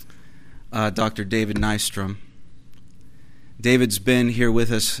Dr. David Nystrom. David's been here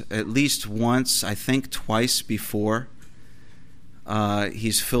with us at least once, I think twice before.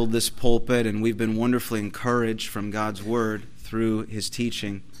 He's filled this pulpit, and we've been wonderfully encouraged from God's Word through his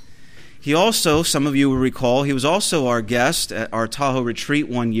teaching. He also, some of you will recall, he was also our guest at our Tahoe retreat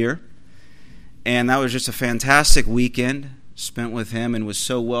one year, and that was just a fantastic weekend spent with him and was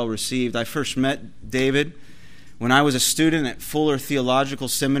so well received. I first met David when I was a student at Fuller Theological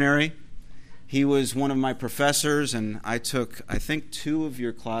Seminary. He was one of my professors, and I took, I think, 2 of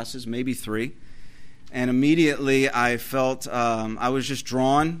your classes, maybe 3. And immediately I felt I was just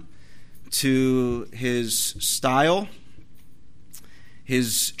drawn to his style,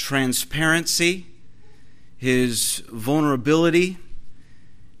 his transparency, his vulnerability,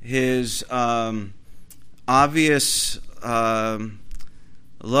 his obvious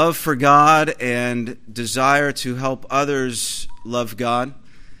love for God and desire to help others love God.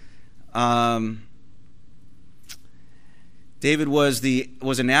 David was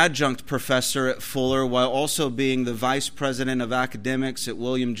an adjunct professor at Fuller while also being the vice president of academics at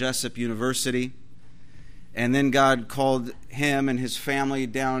Jessup University. And then God called him and his family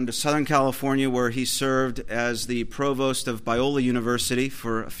down to Southern California, where he served as the provost of Biola University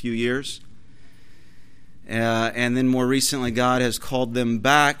for a few years. And then more recently, God has called them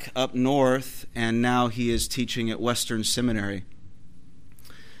back up north, and now he is teaching at Western Seminary.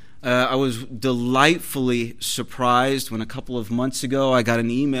 I was delightfully surprised when a couple of months ago I got an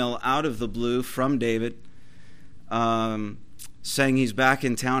email out of the blue from David saying he's back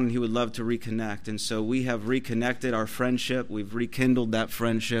in town and he would love to reconnect. And so we have reconnected our friendship. We've rekindled that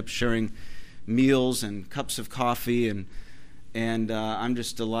friendship, sharing meals and cups of coffee. And I'm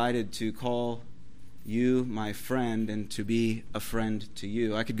just delighted to call you my friend and to be a friend to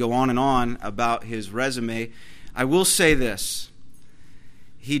you. I could go on and on about his resume. I will say this.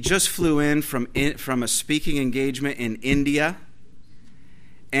 He just flew in from a speaking engagement in India,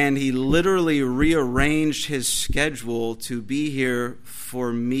 and he literally rearranged his schedule to be here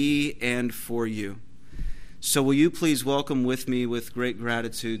for me and for you. So will you please welcome with me with great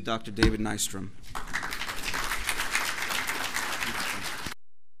gratitude Dr. David Nystrom.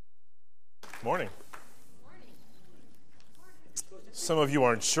 Morning. Some of you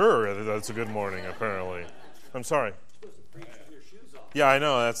aren't sure that that's a good morning, apparently. I'm sorry. Yeah, I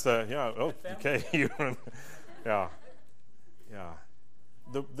know. That's the, yeah. Oh, okay. Yeah.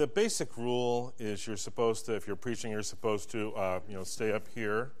 The basic rule is you're supposed to, if you're preaching, you're supposed to, stay up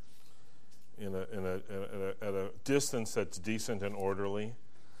here at a distance that's decent and orderly.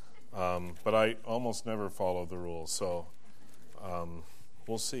 But I almost never follow the rules, so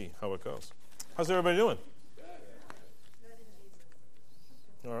we'll see how it goes. How's everybody doing?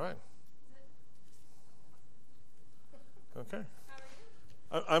 All right. Okay.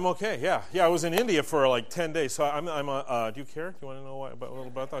 I'm okay. Yeah. I was in India for like 10 days. So I'm. Do you care? Do you want to know a little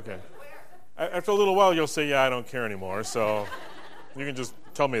about that? Okay. After a little while, you'll say, "Yeah, I don't care anymore." So you can just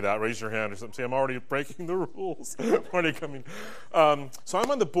tell me that. Raise your hand or something. Say, "I'm already breaking the rules." Already coming. So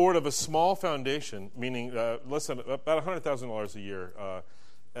I'm on the board of a small foundation, meaning less than about $100,000 a year,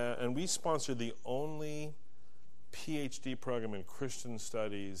 and we sponsor the only PhD program in Christian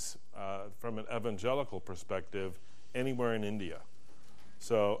studies from an evangelical perspective anywhere in India.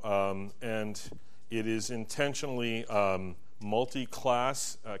 So, and it is intentionally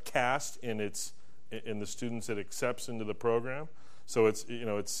multi-class cast in the students it accepts into the program. So it's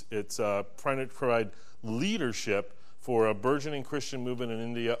trying to provide leadership for a burgeoning Christian movement in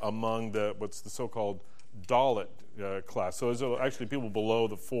India among what's the so-called Dalit class. So there's actually people below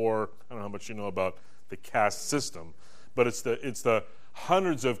the 4. I don't know how much you know about the caste system, but it's the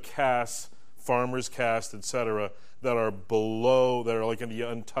hundreds of castes, farmers' caste, etc., that are below, that are like in the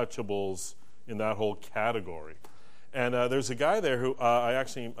untouchables in that whole category. And there's a guy there who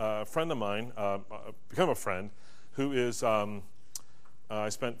a friend of mine, become a friend, who is, I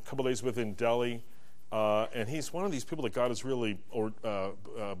spent a couple days with in Delhi, and he's one of these people that God has really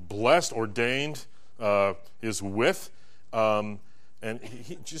blessed, ordained, is with, and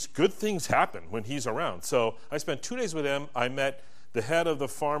he just good things happen when he's around. So I spent 2 days with him. I met the head of the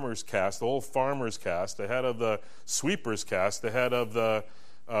farmers' caste, the whole farmers' caste, the head of the sweepers' caste, the head of the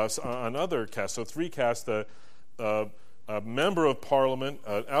another caste. So 3 castes: a member of parliament,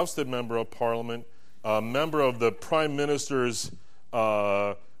 an ousted member of parliament, a member of the prime minister's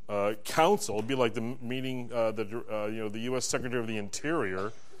council. It'd be like the meeting, the U.S. Secretary of the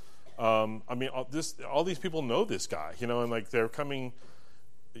Interior. All these people know this guy, and like they're coming,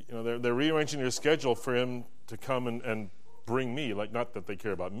 they're rearranging their schedule for him to come and bring me, like, not that they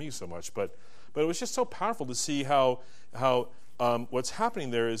care about me so much, but it was just so powerful to see how what's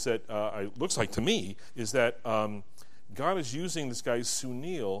happening there is that, it looks like to me, is that God is using this guy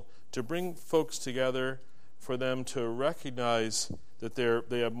Sunil to bring folks together for them to recognize that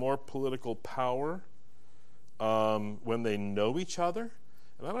they have more political power when they know each other.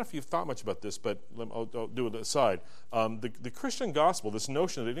 And I don't know if you've thought much about this, but I'll do it aside. The Christian gospel, this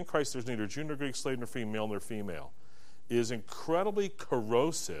notion that in Christ there's neither Jew nor Greek, slave nor free, male nor female, is incredibly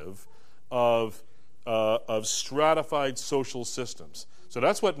corrosive of stratified social systems. So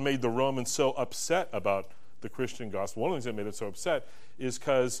that's what made the Romans so upset about the Christian gospel. One of the things that made it so upset is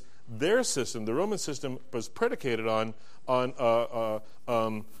because their system, the Roman system, was predicated on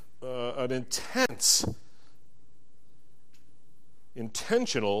an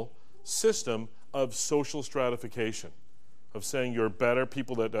intentional system of social stratification, of saying you're better,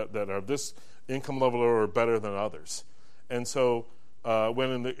 people that are this income level are better than others. And so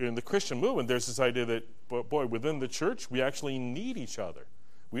when in the Christian movement, there's this idea that, boy, within the church, we actually need each other.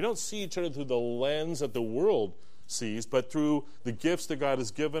 We don't see each other through the lens that the world sees, but through the gifts that God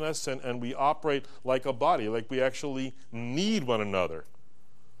has given us, and we operate like a body, like we actually need one another.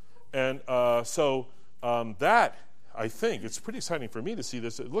 And so that, I think, it's pretty exciting for me to see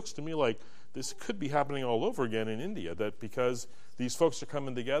this. It looks to me like this could be happening all over again in India, that because these folks are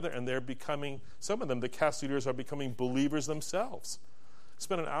coming together and they're becoming, some of them, the caste leaders, are becoming believers themselves. I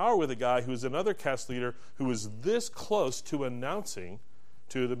spent an hour with a guy who's another caste leader who was this close to announcing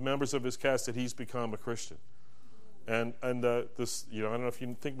to the members of his caste that he's become a Christian. And this, I don't know if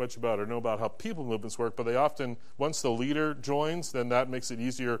you think much about or know about how people movements work, but they often, once the leader joins, then that makes it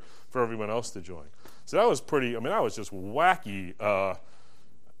easier for everyone else to join. So that was that was just wacky,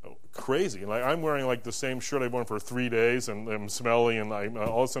 crazy. Like, I'm wearing like the same shirt I've worn for 3 days, and I'm smelly, and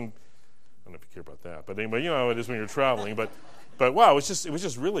all of a sudden, I don't know if you care about that, but anyway, it is when you're traveling. But wow, it was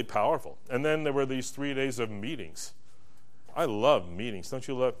just really powerful. And then there were these 3 days of meetings. I love meetings. Don't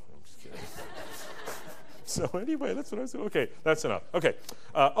you love? I'm just kidding. So anyway, that's what I was doing. Okay, that's enough. Okay.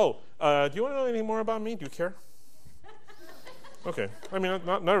 Do you want to know anything more about me? Do you care? Okay. I mean,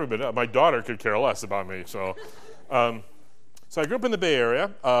 not everybody. My daughter could care less about me. So I grew up in the Bay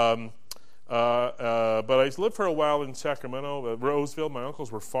Area, but I lived for a while in Sacramento, Roseville. My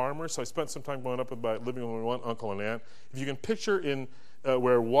uncles were farmers, so I spent some time growing up living with one uncle and aunt. If you can picture in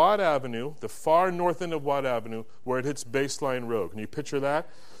where Watt Avenue, the far north end of Watt Avenue, where it hits Baseline Road. Can you picture that?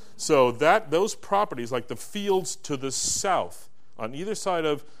 So those properties, like the fields to the south, on either side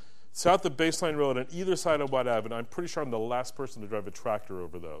of south of Baseline Road and either side of Watt Avenue, I'm pretty sure I'm the last person to drive a tractor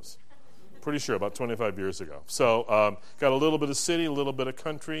over those. Pretty sure, about 25 years ago. So got a little bit of city, a little bit of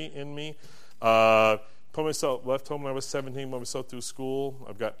country in me. Left home when I was 17, when I was through school.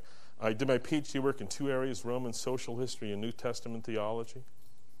 I did my PhD work in 2 areas, Roman social history and New Testament theology.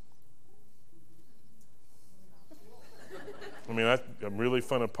 I mean, I'm really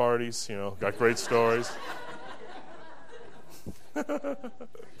fun at parties, got great stories.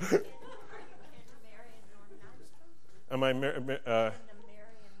 Am I married?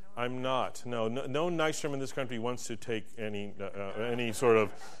 I'm not. No Nystrom in this country wants to take any sort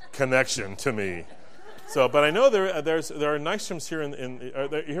of connection to me. So, but I know there are Nystroms here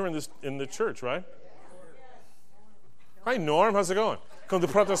in the church, right? Hi, Norm. How's it going? Kan du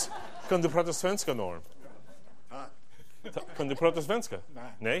prata svenska, Norm? Kan du prata svenska?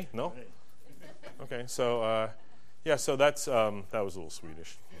 Nej? No? Okay, so so that's that was a little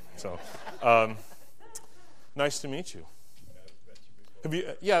Swedish. So nice to meet you. Have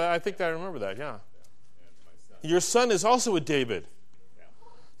you? Yeah, I think I remember that. Yeah. Your son is also a David.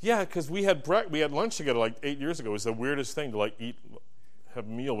 Yeah, because we had lunch together like 8 years ago. It was the weirdest thing to have a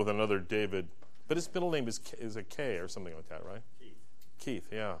meal with another David. But his middle name is a K or something like that, right? Keith,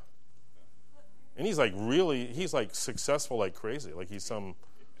 yeah. And he's like successful like crazy. Like he's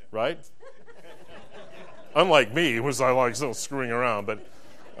right? Unlike me, who was still screwing around. But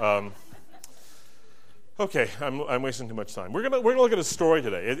okay, I'm wasting too much time. We're gonna look at a story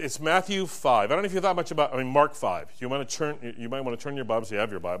today. It's Matthew 5. I don't know if you thought much about. Mark 5. You might want to turn your Bibles. You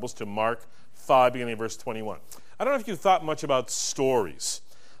have your Bibles to Mark 5, beginning of verse 21. I don't know if you thought much about stories.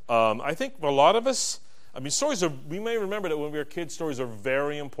 I think a lot of us. Stories are. We may remember that when we were kids, stories are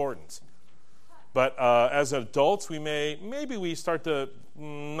very important. But as adults, maybe we start to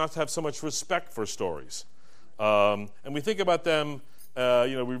not have so much respect for stories, and we think about them.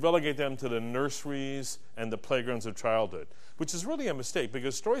 We relegate them to the nurseries and the playgrounds of childhood, which is really a mistake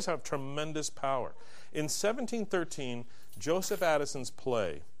because stories have tremendous power. In 1713, Joseph Addison's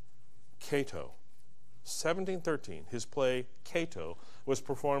play, Cato, 1713, his play Cato was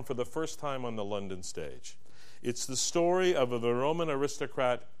performed for the first time on the London stage. It's the story of the Roman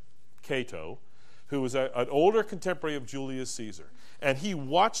aristocrat Cato, who was an older contemporary of Julius Caesar. And he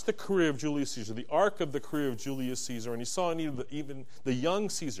watched the career of Julius Caesar, the arc of the career of Julius Caesar, and he saw in even the young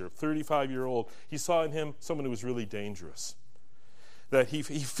Caesar, 35-year-old, he saw in him someone who was really dangerous. That he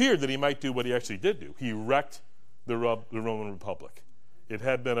feared that he might do what he actually did do. He wrecked the Roman Republic. It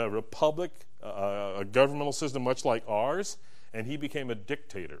had been a republic, a governmental system much like ours, and he became a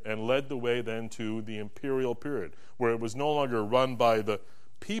dictator and led the way then to the imperial period, where it was no longer run by the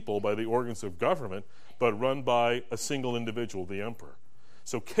people, by the organs of government, but run by a single individual, the emperor.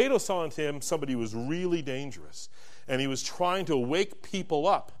 So Cato saw in him somebody who was really dangerous, and he was trying to wake people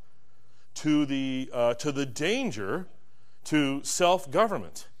up to the danger to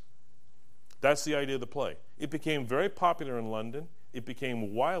self-government. That's the idea of the play. It became very popular in London. It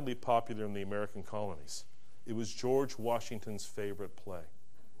became wildly popular in the American colonies. It was George Washington's favorite play.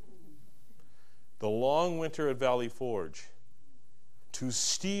 The long winter at Valley Forge, to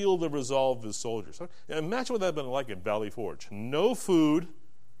steel the resolve of his soldiers. Imagine what that would have been like at Valley Forge. No food,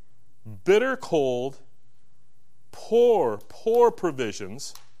 bitter cold, poor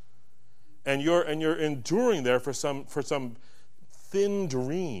provisions, and you're enduring there for some thin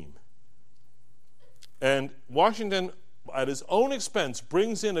dream. And Washington, at his own expense,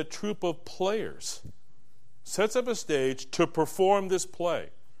 brings in a troupe of players, sets up a stage to perform this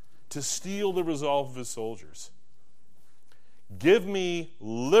play, to steel the resolve of his soldiers. Give me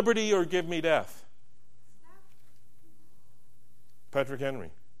liberty or give me death. Patrick Henry.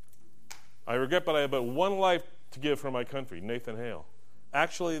 I regret, but I have but one life to give for my country. Nathan Hale.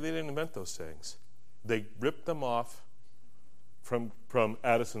 Actually, they didn't invent those sayings. They ripped them off from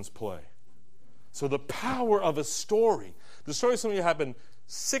Addison's play. So the power of a story. The story of something that happened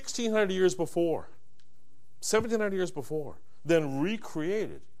 1,600 years before, 1,700 years before, then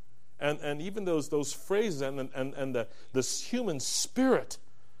recreated. And even those phrases and this human spirit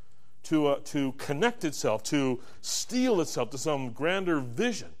to connect itself, to steel itself to some grander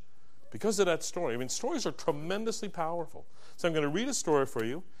vision because of that story. I mean, stories are tremendously powerful. So I'm going to read a story for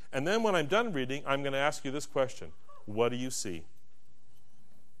you, and then when I'm done reading, I'm going to ask you this question. What do you see?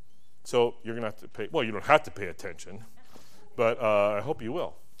 So you're going to have to pay, well, you don't have to pay attention, but I hope you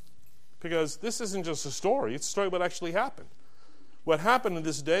will. Because this isn't just a story, it's a story of what actually happened. What happened in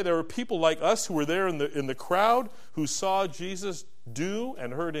this day, there were people like us who were there in the crowd who saw Jesus do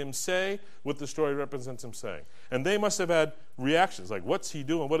and heard him say what the story represents him saying. And they must have had reactions like, what's he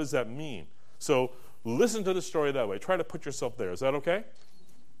doing? What does that mean? So listen to the story that way. Try to put yourself there. Is that okay?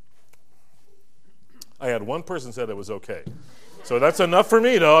 I had one person said it was okay. So that's enough for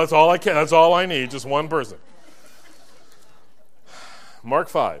me, though. That's all I can. That's all I need, just one person. Mark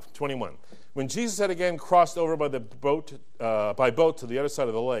 5:21. When Jesus had again crossed over by boat to the other side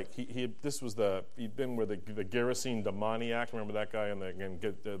of the lake, he'd been where the Gerasene demoniac, remember that guy, and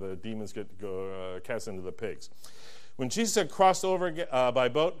the demons get cast into the pigs. When Jesus had crossed over by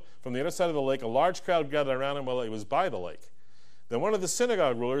boat from the other side of the lake, a large crowd gathered around him while he was by the lake. Then one of the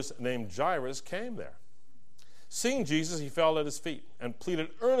synagogue rulers named Jairus came there. Seeing Jesus, he fell at his feet and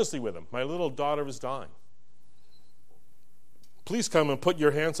pleaded earnestly with him, "My little daughter is dying. Please come and put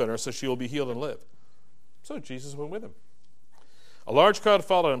your hands on her so she will be healed and live." So Jesus went with him. A large crowd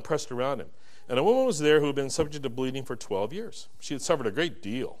followed and pressed around him. And a woman was there who had been subject to bleeding for 12 years. She had suffered a great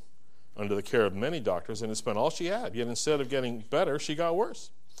deal under the care of many doctors and had spent all she had. Yet instead of getting better, she got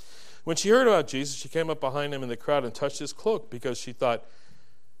worse. When she heard about Jesus, she came up behind him in the crowd and touched his cloak because she thought,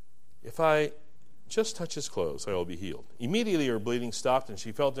 if I just touch his clothes, I will be healed. Immediately her bleeding stopped and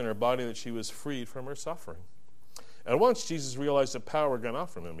she felt in her body that she was freed from her suffering. At once Jesus realized the power had gone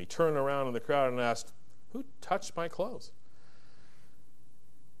out from him. He turned around in the crowd and asked, "Who touched my clothes?"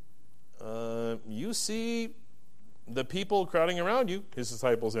 You see the people crowding around you, his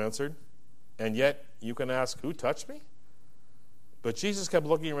disciples answered, and yet you can ask, "Who touched me?" But Jesus kept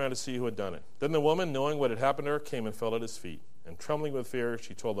looking around to see who had done it. Then the woman, knowing what had happened to her, came and fell at his feet. And trembling with fear,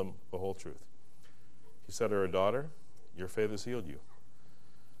 she told him the whole truth. He said to her, "Daughter, your faith has healed you.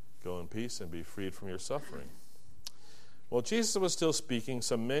 Go in peace and be freed from your suffering." While Jesus was still speaking,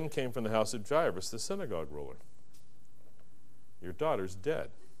 some men came from the house of Jairus, the synagogue ruler. "Your daughter's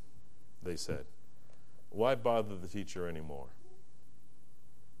dead," they said. "Why bother the teacher anymore?"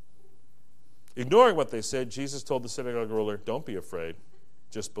 Ignoring what they said, Jesus told the synagogue ruler, "Don't be afraid,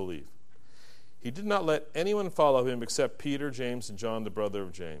 just believe." He did not let anyone follow him except Peter, James, and John, the brother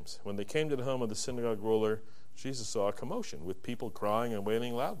of James. When they came to the home of the synagogue ruler, Jesus saw a commotion with people crying and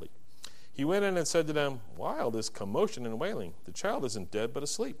wailing loudly. He went in and said to them, "Why all this commotion and wailing? The child isn't dead, but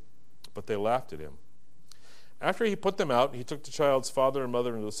asleep." But they laughed at him. After he put them out, he took the child's father and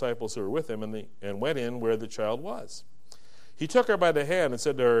mother and the disciples who were with him and went in where the child was. He took her by the hand and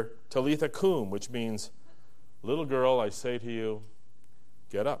said to her, Talitha cum, which means, little girl, I say to you,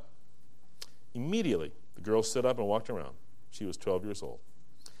 get up. Immediately, the girl stood up and walked around. She was 12 years old.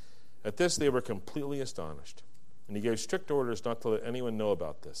 At this, they were completely astonished. And he gave strict orders not to let anyone know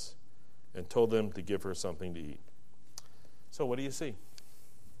about this and told them to give her something to eat. So what do you see?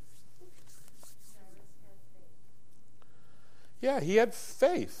 Yeah, he had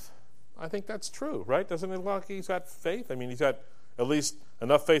faith. I think that's true, right? Doesn't it look like he's got faith? I mean, he's got at least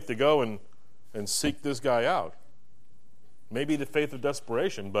enough faith to go and seek this guy out. Maybe the faith of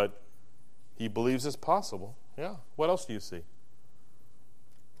desperation, but he believes it's possible. Yeah. What else do you see?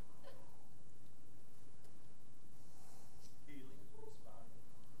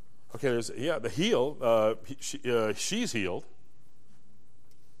 Okay, the heal. She's healed.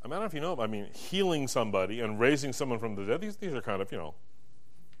 I don't know if you know, healing somebody and raising someone from the dead, these are kind of,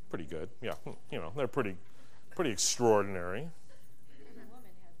 pretty good. Yeah, they're pretty extraordinary. And the woman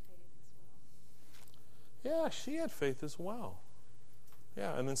had faith as well. Yeah, she had faith as well.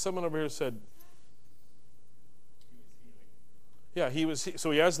 Yeah, and then someone over here said, yeah,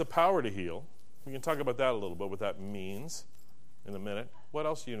 so he has the power to heal. We can talk about that a little bit, what that means in a minute. What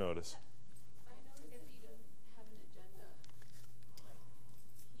else do you notice? I noticed that he doesn't have an agenda.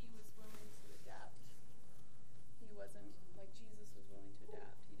 He was willing to adapt. He wasn't like Jesus was willing to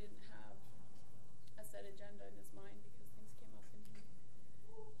adapt. He didn't have a set agenda in his mind because things came up and he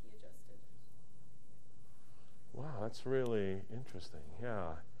adjusted. Wow, that's really interesting.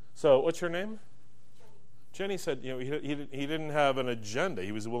 Yeah. So, what's your name? Jenny said, he didn't have an agenda.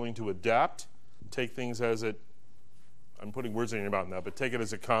 He was willing to adapt, take things as it. I'm putting words in your mouth now, but take it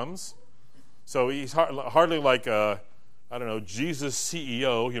as it comes. So he's hardly like Jesus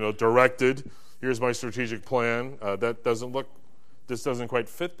CEO, directed. Here's my strategic plan. This doesn't quite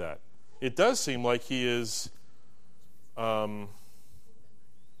fit that. It does seem like he is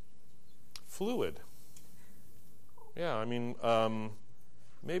fluid. Yeah,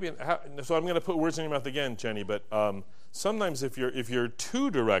 maybe. So I'm going to put words in your mouth again, Jenny. But sometimes if you're too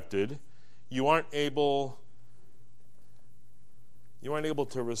directed, you aren't able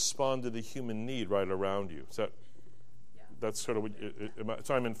to respond to the human need right around you. So that's sort of what.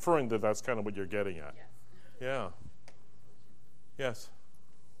 So I'm inferring that that's kind of what you're getting at. Yes. Yeah. Yes.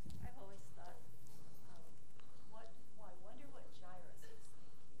 I've always thought, I wonder what Jairus is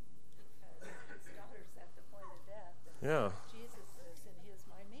thinking, because his daughter's at the point of death. And Yeah. Jesus is in his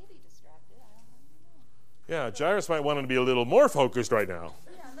mind, maybe distracted. I don't know. Yeah. Jairus might want him to be a little more focused right now.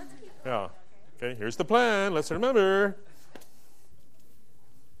 Yeah, let's keep going. Yeah. Okay. Here's the plan. Let's remember.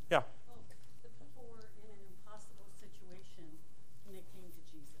 Yeah. The people were in an impossible situation when they came to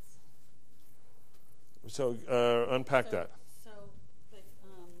Jesus. So unpack that. So,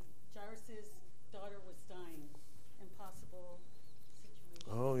 Jairus' daughter was dying. Impossible situation.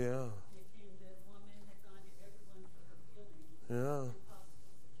 Oh yeah. They came, the woman had gone to everyone for her healing. Yeah.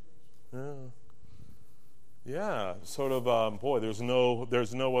 Impossible situation. Yeah. Yeah. Sort of. There's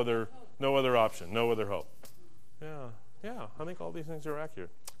no other option, no other hope. Yeah. Yeah. I think all these things are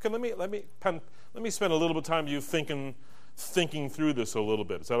accurate. Okay. Let me spend a little bit of time with you thinking through this a little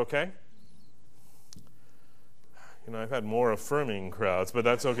bit. Is that okay? I've had more affirming crowds, but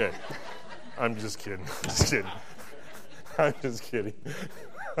that's okay. I'm just kidding. I'm just kidding.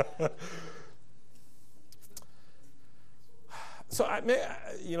 So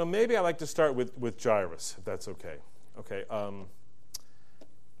maybe I'd like to start with Jairus, if that's okay. Okay.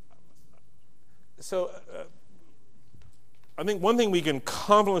 I think one thing we can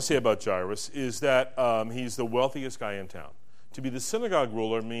confidently say about Jairus is that he's the wealthiest guy in town. To be the synagogue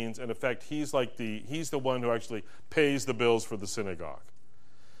ruler means, in effect, he's the one who actually pays the bills for the synagogue.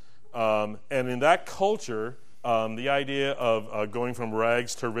 And in that culture, the idea of going from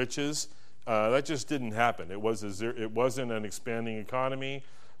rags to riches, that just didn't happen. It wasn't an expanding economy.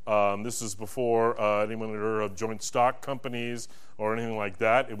 This is before anyone had heard of joint stock companies or anything like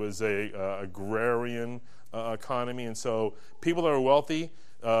that. It was a agrarian economy, and so people that are wealthy,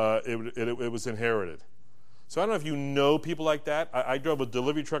 it was inherited. So I don't know if you know people like that. I drove a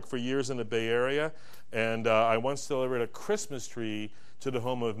delivery truck for years in the Bay Area, and I once delivered a Christmas tree to the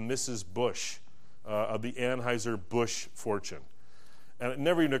home of Mrs. Bush, of the Anheuser-Busch fortune. And it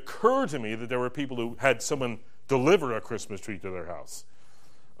never even occurred to me that there were people who had someone deliver a Christmas tree to their house.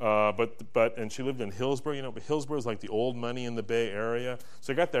 And she lived in Hillsborough. Hillsborough is like the old money in the Bay Area.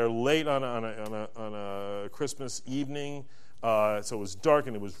 So I got there late on a Christmas evening. So it was dark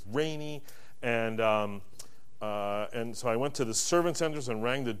and it was rainy, and so I went to the servant centers and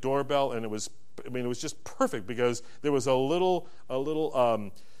rang the doorbell, and it was just perfect because there was a little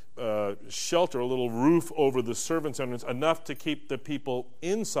shelter, a little roof over the servants' entrance, enough to keep the people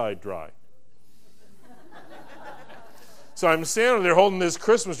inside dry. So I'm standing there holding this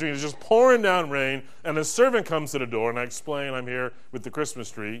Christmas tree, and it's just pouring down rain, and a servant comes to the door, and I explain I'm here with the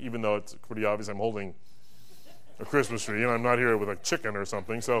Christmas tree, even though it's pretty obvious I'm holding a Christmas tree, and I'm not here with a chicken or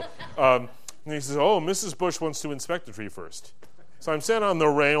something. So and he says, oh, Mrs. Bush wants to inspect the tree first. So I'm standing on the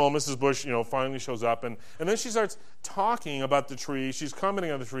rain while Mrs. Bush, finally shows up, and then she starts talking about the tree. She's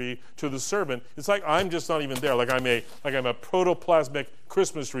commenting on the tree to the servant. It's like I'm just not even there, like I'm a protoplasmic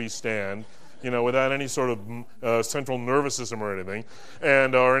Christmas tree stand, without any sort of central nervous system or anything,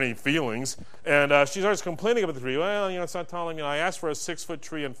 or any feelings. And she starts complaining about the tree. Well, it's not tall. I asked for a 6-foot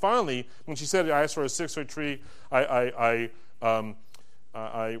tree, and finally, when she said I asked for a 6-foot tree, I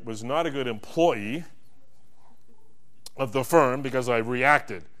was not a good employee of the firm because I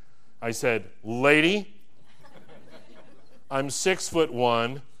reacted. I said, lady, I'm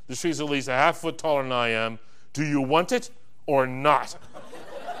 6'1". The tree's at least a half foot taller than I am. Do you want it or not?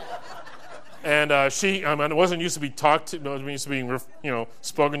 And she, it wasn't used to be talked to, it wasn't used to being,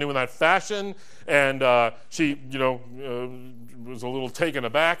 spoken to in that fashion. And she, was a little taken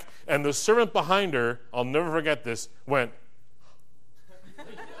aback. And the servant behind her, I'll never forget this, went.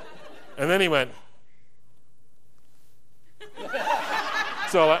 And then he went.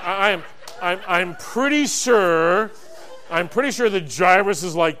 So I'm pretty sure that Jairus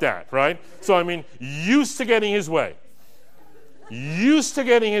is like that, right? So used to getting his way.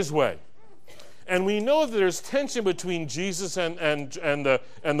 And we know that there's tension between Jesus and the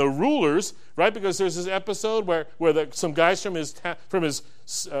rulers, right? Because there's this episode where some guys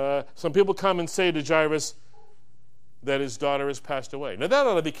some people come and say to Jairus that his daughter has passed away. Now that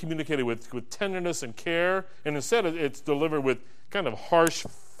ought to be communicated with tenderness and care, and instead it's delivered with kind of harsh,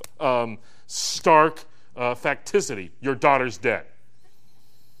 stark facticity. Your daughter's dead.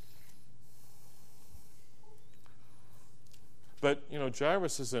 But,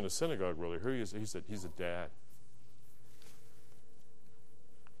 Jairus is in a synagogue really. He's a dad.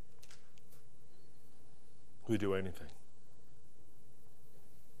 Who'd do anything.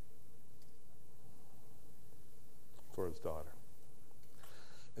 For his daughter.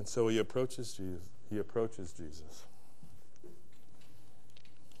 And so he approaches Jesus.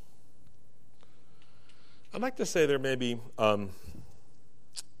 I'd like to say there may be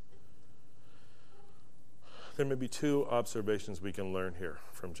two observations we can learn here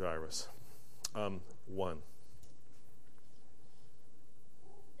from Jairus. One,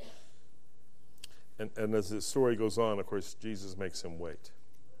 and as the story goes on, of course, Jesus makes him wait.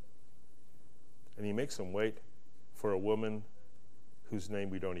 And he makes him wait for a woman whose name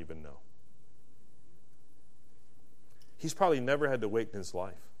we don't even know. He's probably never had to wait in his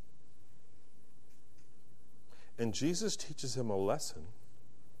life. And Jesus teaches him a lesson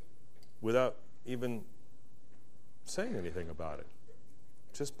without even saying anything about it,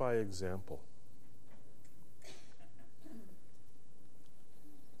 just by example.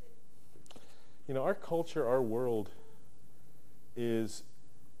 Our culture, our world is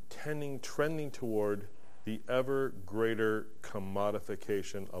trending toward the ever greater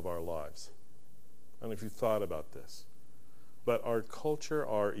commodification of our lives. I don't know if you've thought about this. But our culture,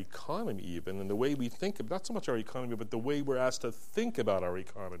 our economy even, and the way we think of, not so much our economy, but the way we're asked to think about our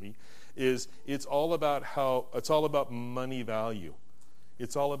economy is it's all about money value.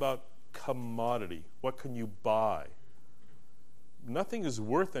 It's all about commodity. What can you buy? Nothing is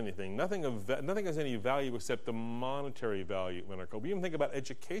worth anything. Nothing has any value except the monetary value in our culture. We even think about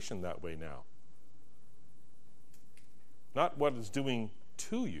education that way now. Not what it's doing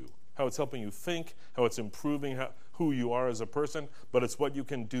to you, how it's helping you think, how it's improving who you are as a person, but it's what you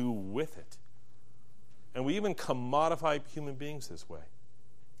can do with it. And we even commodify human beings this way.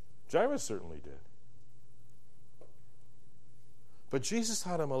 Jairus certainly did. But Jesus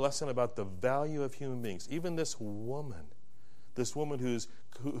taught him a lesson about the value of human beings. Even this woman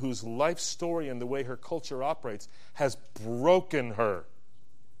whose life story and the way her culture operates has broken her,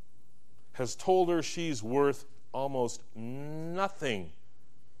 has told her she's worth almost nothing.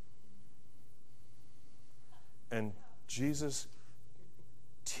 And Jesus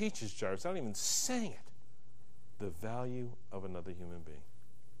teaches Jairus, not even saying it, the value of another human being.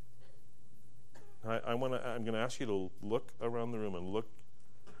 I'm going to ask you to look around the room and look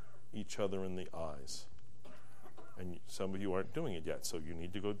each other in the eyes. And some of you aren't doing it yet, so you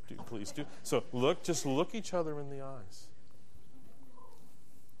need to please do. So just look each other in the eyes.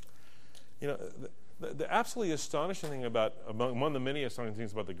 The absolutely astonishing thing among the many astonishing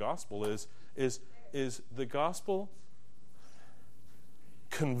things about the gospel is the gospel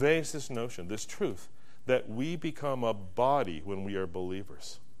conveys this notion, this truth, that we become a body when we are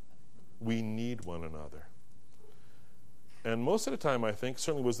believers. We need one another. And most of the time, I think,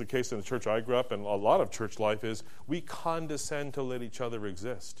 certainly was the case in the church I grew up in, a lot of church life is we condescend to let each other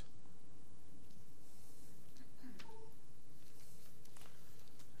exist.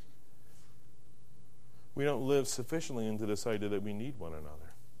 We don't live sufficiently into this idea that we need one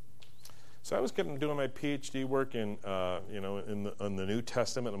another. So I was doing my PhD work in the New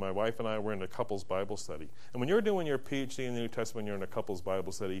Testament, and my wife and I were in a couples Bible study. And when you're doing your PhD in the New Testament, you're in a couples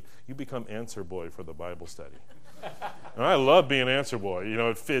Bible study, you become answer boy for the Bible study. And I love being answer boy.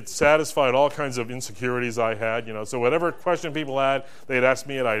 It satisfied all kinds of insecurities I had. So whatever question people had, they'd ask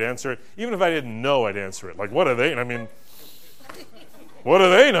me and I'd answer it. Even if I didn't know, I'd answer it. Like, what do they? What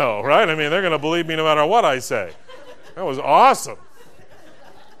do they know, right? They're going to believe me no matter what I say. That was awesome.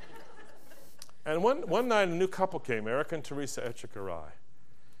 And one night, a new couple came, Eric and Teresa Etchikarai.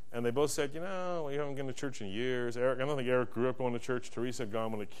 And they both said, we haven't been to church in years. I don't think Eric grew up going to church. Teresa had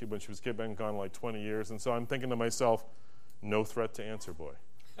gone when she was a kid, been gone like 20 years. And so I'm thinking to myself, no threat to answer boy.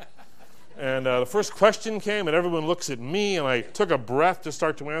 And the first question came, and everyone looks at me, and I took a breath to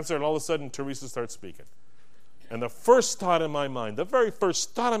start to answer, and all of a sudden, Teresa starts speaking. And the first thought in my mind, the very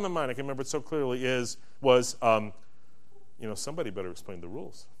first thought in my mind, I can remember it so clearly, was somebody better explain the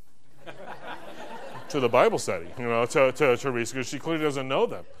rules to the Bible study, to Teresa, because she clearly doesn't know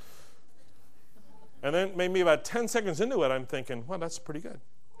them. And then maybe about 10 seconds into it, I'm thinking, well, that's pretty good.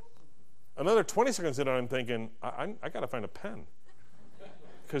 Another 20 seconds into it, I'm thinking, I got to find a pen,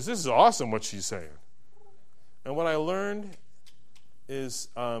 because this is awesome what she's saying. And what I learned is,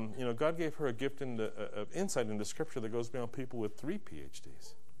 God gave her a gift of insight into Scripture that goes beyond people with 3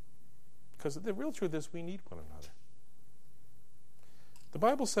 PhDs. Because the real truth is we need one another. The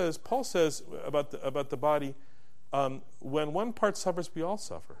Bible says, Paul says about the body, when one part suffers, we all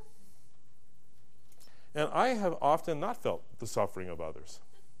suffer. And I have often not felt the suffering of others.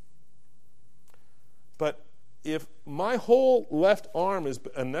 But if my whole left arm is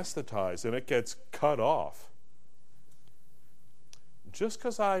anesthetized and it gets cut off, just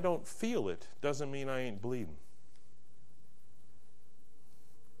because I don't feel it doesn't mean I ain't bleeding.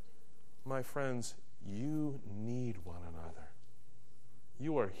 My friends, you need one another.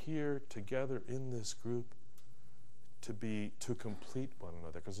 You are here together in this group to complete one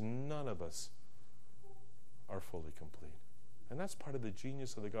another, because none of us are fully complete. And that's part of the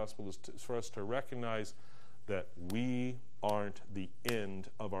genius of the gospel, is for us to recognize that we aren't the end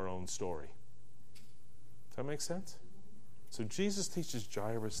of our own story. Does that make sense? So Jesus teaches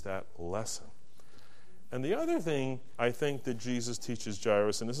Jairus that lesson. And the other thing I think that Jesus teaches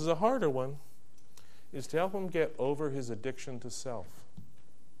Jairus, and this is a harder one, is to help him get over his addiction to self.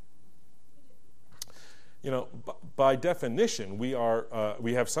 By definition, we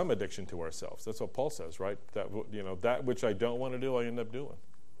have some addiction to ourselves. That's what Paul says, right? That which I don't want to do, I end up doing.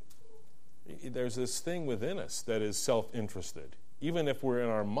 There's this thing within us that is self-interested. Even if we're in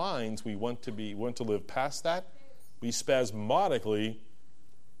our minds, we want to live past that. We spasmodically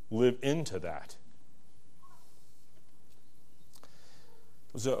live into that.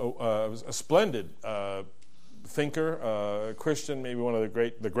 It was a splendid thinker, Christian, maybe one of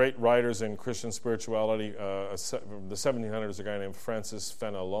the great writers in Christian spirituality. From the 1700s, a guy named Francis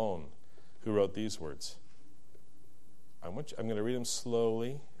Fenelon, who wrote these words. I'm going to read them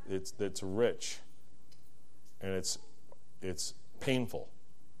slowly. It's rich, and it's painful,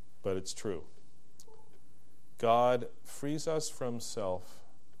 but it's true. God frees us from self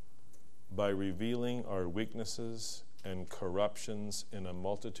by revealing our weaknesses and corruptions in a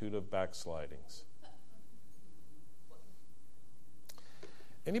multitude of backslidings.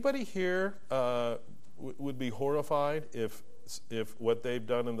 Anybody here would be horrified if what they've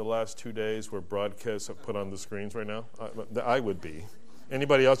done in the last 2 days were broadcast put on the screens right now? I would be.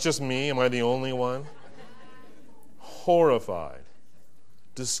 Anybody else? Just me? Am I the only one? Horrified.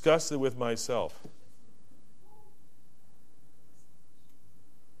 Disgusted with myself.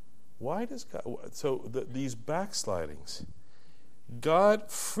 Why does God... So these backslidings... God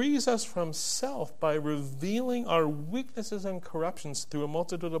frees us from self by revealing our weaknesses and corruptions through a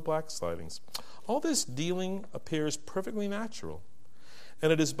multitude of backslidings. All this dealing appears perfectly natural.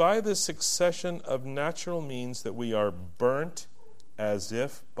 And it is by this succession of natural means that we are burnt as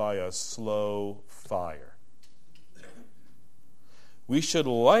if by a slow fire. We should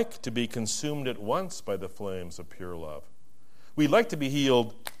like to be consumed at once by the flames of pure love. We'd like to be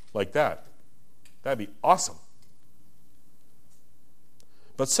healed like that. That'd be awesome.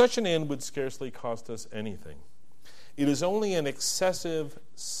 But such an end would scarcely cost us anything. It is only an excessive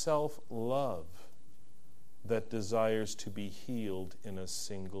self-love that desires to be healed in a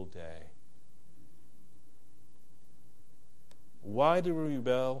single day. Why do we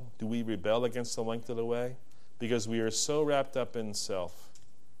rebel? Do we rebel against the length of the way? Because we are so wrapped up in self,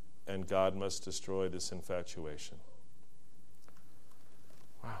 and God must destroy this infatuation.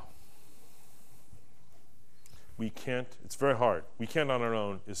 Wow. We can't, it's very hard. We can't on our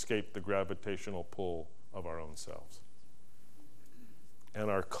own escape the gravitational pull of our own selves. And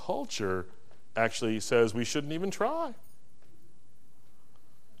our culture actually says we shouldn't even try.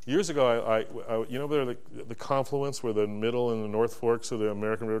 Years ago, I you know, the confluence where the Middle and the North Forks of the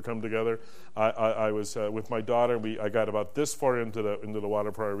American River come together. I was with my daughter. I got about this far into the water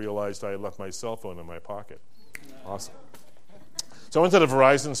before I realized I had left my cell phone in my pocket. Awesome. So I went to the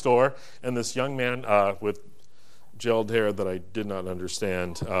Verizon store, and this young man with gelled hair that I did not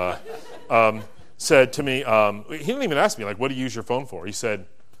understand said to me, he didn't even ask me, like, what do you use your phone for? He said,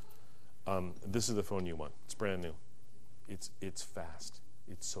 this is the phone you want. It's brand new. It's fast.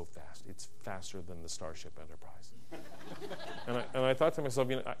 It's so fast. It's faster than the Starship Enterprise. and I thought to myself,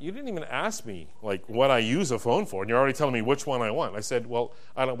 you didn't even ask me like what I use a phone for, and you're already telling me which one I want. I said, well,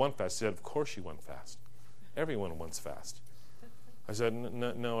 I don't want fast. He said, of course you want fast. Everyone wants fast. I said,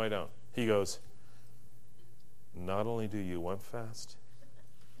 no, I don't. He goes, not only do you want fast,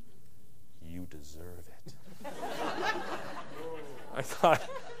 you deserve it. I thought,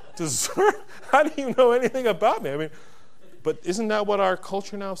 deserve? How do you know anything about me? I mean, but isn't that what our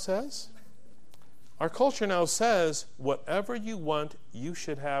culture now says? Our culture now says, whatever you want, you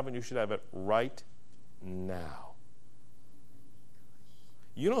should have, and you should have it right now.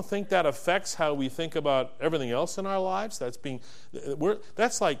 You don't think that affects how we think about everything else in our lives?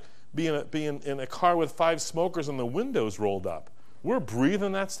 That's like being in a car with 5 smokers and the windows rolled up. We're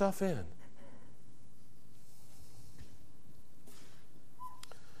breathing that stuff in.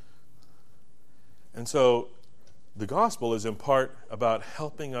 And so the gospel is in part about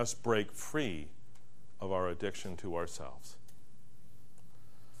helping us break free of our addiction to ourselves.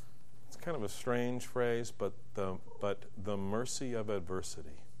 It's kind of a strange phrase, but the mercy of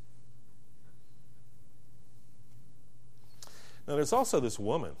adversity. Now there's also this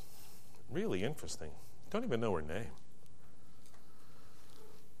woman, really interesting. Don't even know her name.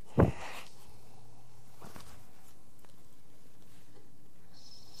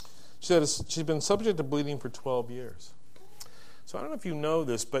 She's been subject to bleeding for 12 years. So I don't know if you know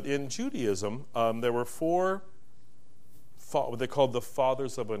this, but in Judaism, there were 4 what they called the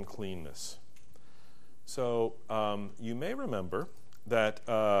fathers of uncleanness. So you may remember that,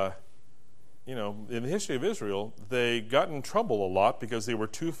 in the history of Israel, they got in trouble a lot because they were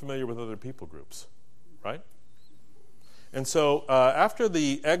too familiar with other people groups, right? And so after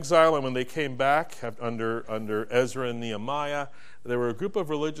the exile and when they came back under Ezra and Nehemiah, there were a group of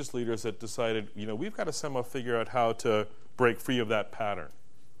religious leaders that decided, we've got to somehow figure out how to break free of that pattern.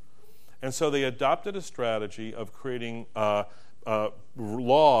 And so they adopted a strategy of creating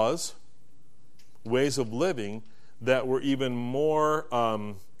laws, ways of living that were even more,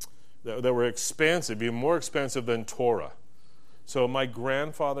 that were expansive, even more expansive than Torah. So my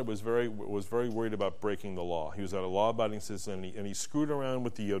grandfather was very worried about breaking the law. He was at a law-abiding citizen, and he screwed around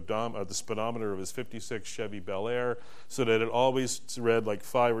with the speedometer of his '56 Chevy Bel Air so that it always read like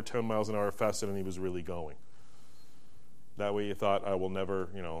 5 or 10 miles an hour faster than he was really going. That way he thought, I will never,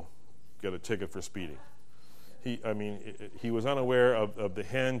 get a ticket for speeding. He was unaware of the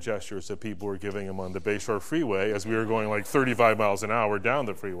hand gestures that people were giving him on the Bayshore Freeway as we were going like 35 miles an hour down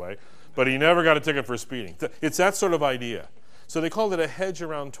the freeway, but he never got a ticket for speeding. It's that sort of idea. So they called it a hedge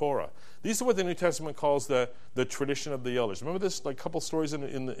around Torah. These are what the New Testament calls the tradition of the elders. Remember this couple stories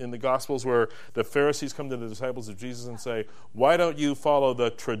in the Gospels where the Pharisees come to the disciples of Jesus and say, why don't you follow the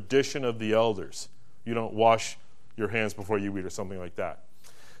tradition of the elders? You don't wash your hands before you eat or something like that.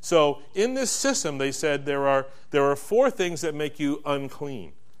 So in this system, they said there are 4 things that make you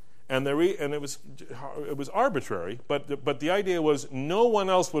unclean. And it was arbitrary, but the idea was no one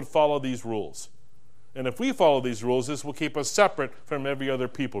else would follow these rules. And if we follow these rules, this will keep us separate from every other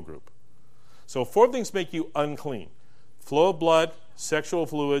people group. So 4 things make you unclean: flow of blood, sexual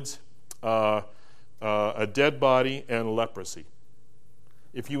fluids, a dead body, and leprosy.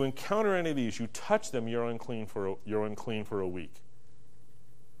 If you encounter any of these, you touch them, you're unclean for a week.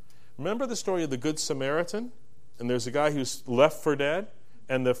 Remember the story of the Good Samaritan? And there's a guy who's left for dead,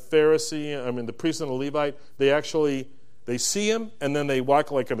 and the the priest and the Levite, they see him, and then they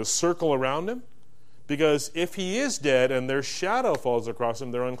walk like in a circle around him. Because if he is dead and their shadow falls across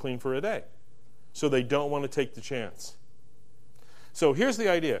him, they're unclean for a day. So they don't want to take the chance. So here's the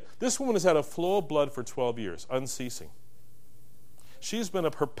idea. This woman has had a flow of blood for 12 years, unceasing. She's been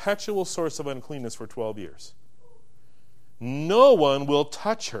a perpetual source of uncleanness for 12 years. No one will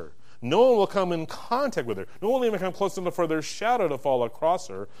touch her. No one will come in contact with her. No one will even come close enough for their shadow to fall across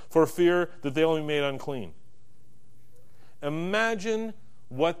her for fear that they'll be made unclean. Imagine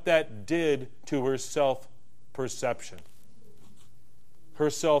what that did to her self-perception, her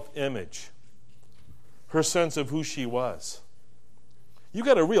self-image, her sense of who she was. You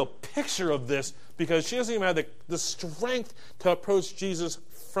get a real picture of this because she doesn't even have the strength to approach Jesus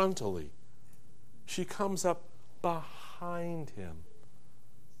frontally. She comes up behind him.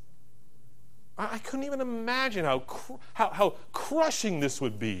 I couldn't even imagine how crushing this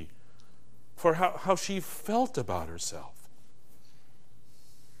would be for how she felt about herself.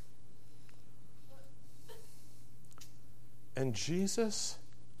 And Jesus,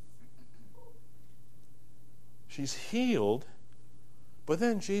 she's healed, but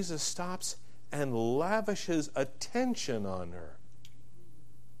then Jesus stops and lavishes attention on her.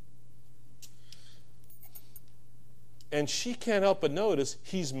 And she can't help but notice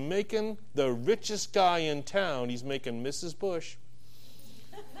he's making the richest guy in town, he's making Mrs. Bush.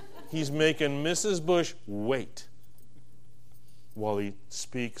 He's making Mrs. Bush wait while he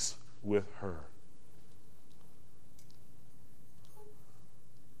speaks with her.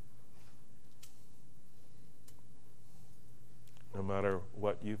 No matter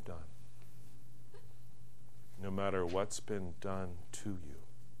what you've done, no matter what's been done to you,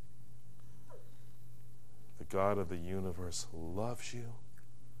 the God of the universe loves you,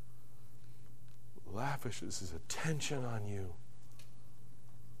 lavishes his attention on you,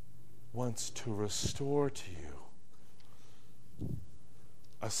 wants to restore to you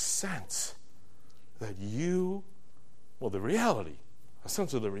a sense that you, a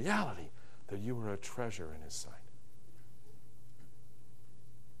sense of the reality that you are a treasure in his sight.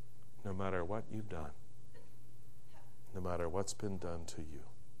 No matter what you've done, no matter what's been done to you.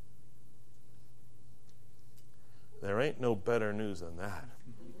 There ain't no better news than that,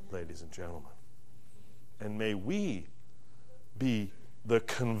 ladies and gentlemen. And may we be the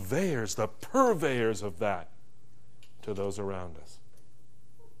conveyors, the purveyors of that to those around us.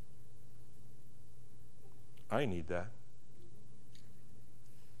 I need that.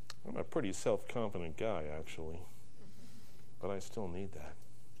 I'm a pretty self-confident guy, actually, but I still need that.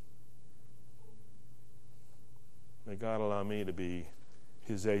 May God allow me to be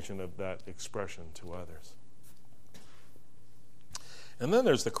his agent of that expression to others. And then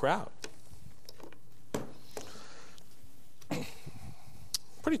there's the crowd.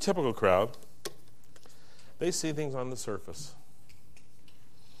 Pretty typical crowd. They see things on the surface.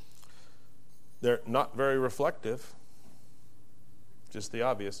 They're not very reflective. Just the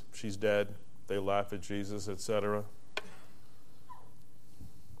obvious. She's dead. They laugh at Jesus, etc.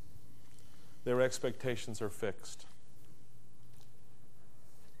 Their expectations are fixed.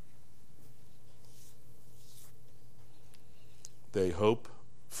 They hope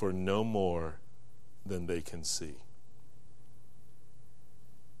for no more than they can see.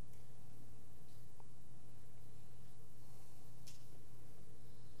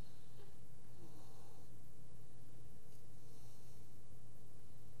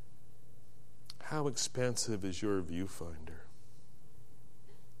 How expansive is your viewfinder?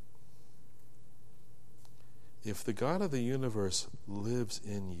 If the God of the universe lives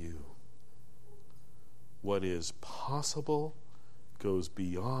in you, what is possible goes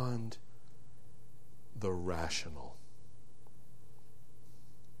beyond the rational.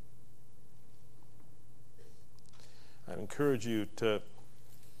 I'd encourage you to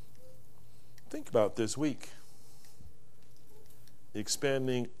think about this week,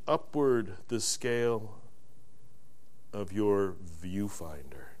 expanding upward the scale of your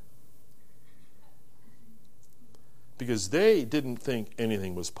viewfinder. Because they didn't think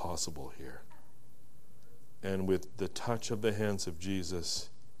anything was possible here. And with the touch of the hands of Jesus,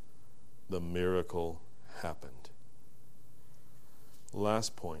 the miracle happened.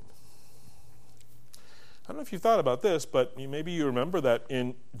 Last point. I don't know if you've thought about this, but maybe you remember that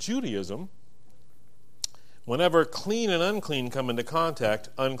in Judaism, whenever clean and unclean come into contact,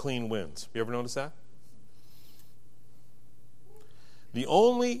 unclean wins. You ever notice that? The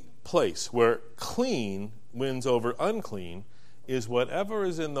only place where clean wins over unclean is whatever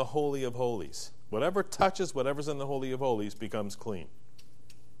is in the Holy of Holies. Whatever touches whatever's in the Holy of Holies becomes clean.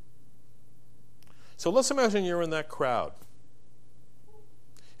 So let's imagine you're in that crowd.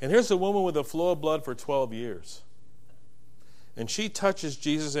 And here's a woman with a flow of blood for 12 years. And she touches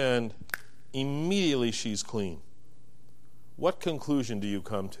Jesus and immediately she's clean. What conclusion do you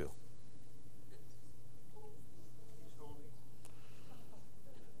come to?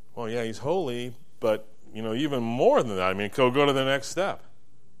 Well, yeah, he's holy, but, even more than that. I mean, go to the next step.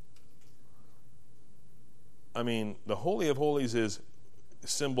 The Holy of Holies is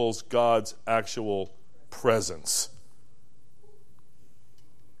symbols God's actual presence.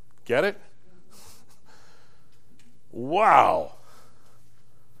 Get it? Wow.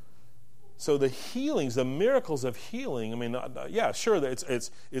 So the healings, the miracles of healing, I mean, yeah, sure,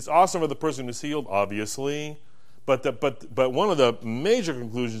 it's awesome for the person who's healed, obviously, but one of the major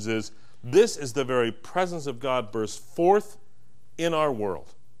conclusions is this is the very presence of God burst forth in our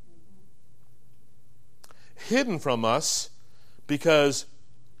world. Hidden from us because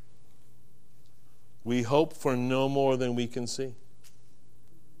we hope for no more than we can see.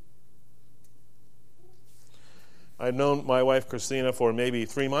 I'd known my wife Christina for maybe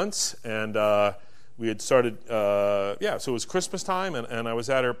 3 months, and we had started, so it was Christmas time, and I was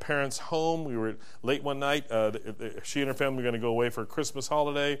at her parents' home. We were late one night. She and her family were going to go away for a Christmas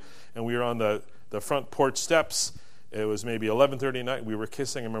holiday, and we were on the front porch steps. It was maybe 11:30 at night. We were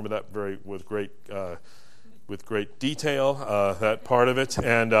kissing. I remember that with great detail, that part of it,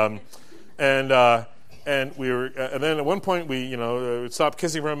 and we were, and then at one point we, stopped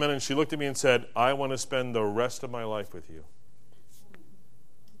kissing for a minute, and she looked at me and said, "I want to spend the rest of my life with you."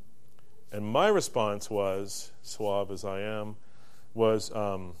 And my response was, suave as I am, was,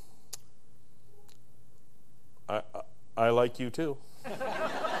 I like you too.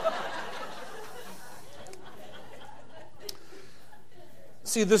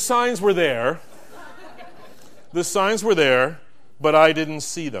 See, the signs were there. The signs were there, but I didn't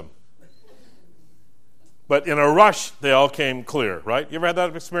see them. But in a rush, they all came clear, right? You ever had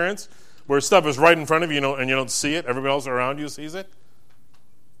that experience where stuff is right in front of you, and you don't see it? Everybody else around you sees it?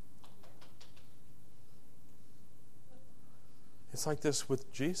 It's like this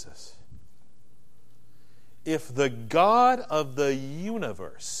with Jesus. If the God of the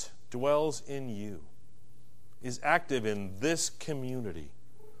universe dwells in you, is active in this community,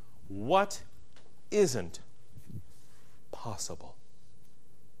 what isn't possible?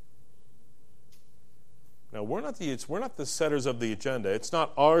 Now, we're not the setters of the agenda. It's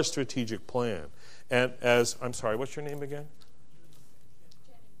not our strategic plan. And I'm sorry, what's your name again?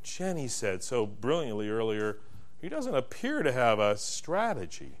 Jenny said so brilliantly earlier, he doesn't appear to have a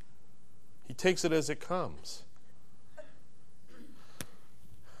strategy. He takes it as it comes.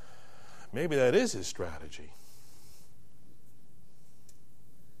 Maybe that is his strategy.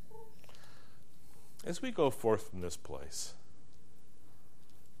 As we go forth from this place,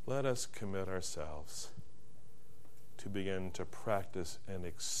 let us commit ourselves to begin to practice an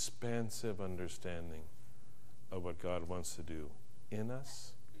expansive understanding of what God wants to do in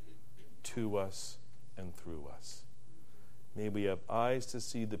us, to us, and through us. May we have eyes to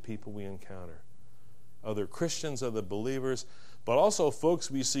see the people we encounter, other Christians, other believers, but also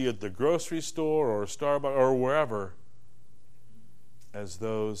folks we see at the grocery store or Starbucks or wherever as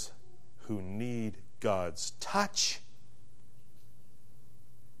those who need God's touch,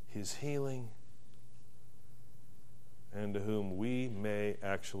 His healing, and to whom we may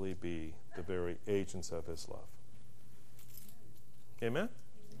actually be the very agents of His love. Amen?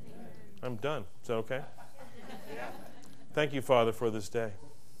 Amen. I'm done. Is that okay? Thank you, Father, for this day,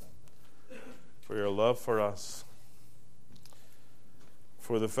 for your love for us,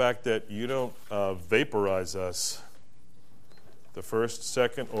 for the fact that you don't vaporize us the first,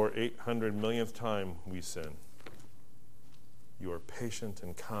 second, or 800 millionth time we sin. You are patient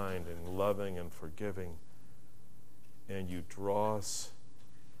and kind and loving and forgiving, and you draw us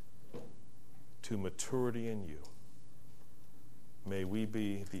to maturity in you. May we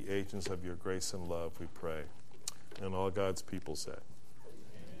be the agents of your grace and love, we pray. And all God's people said.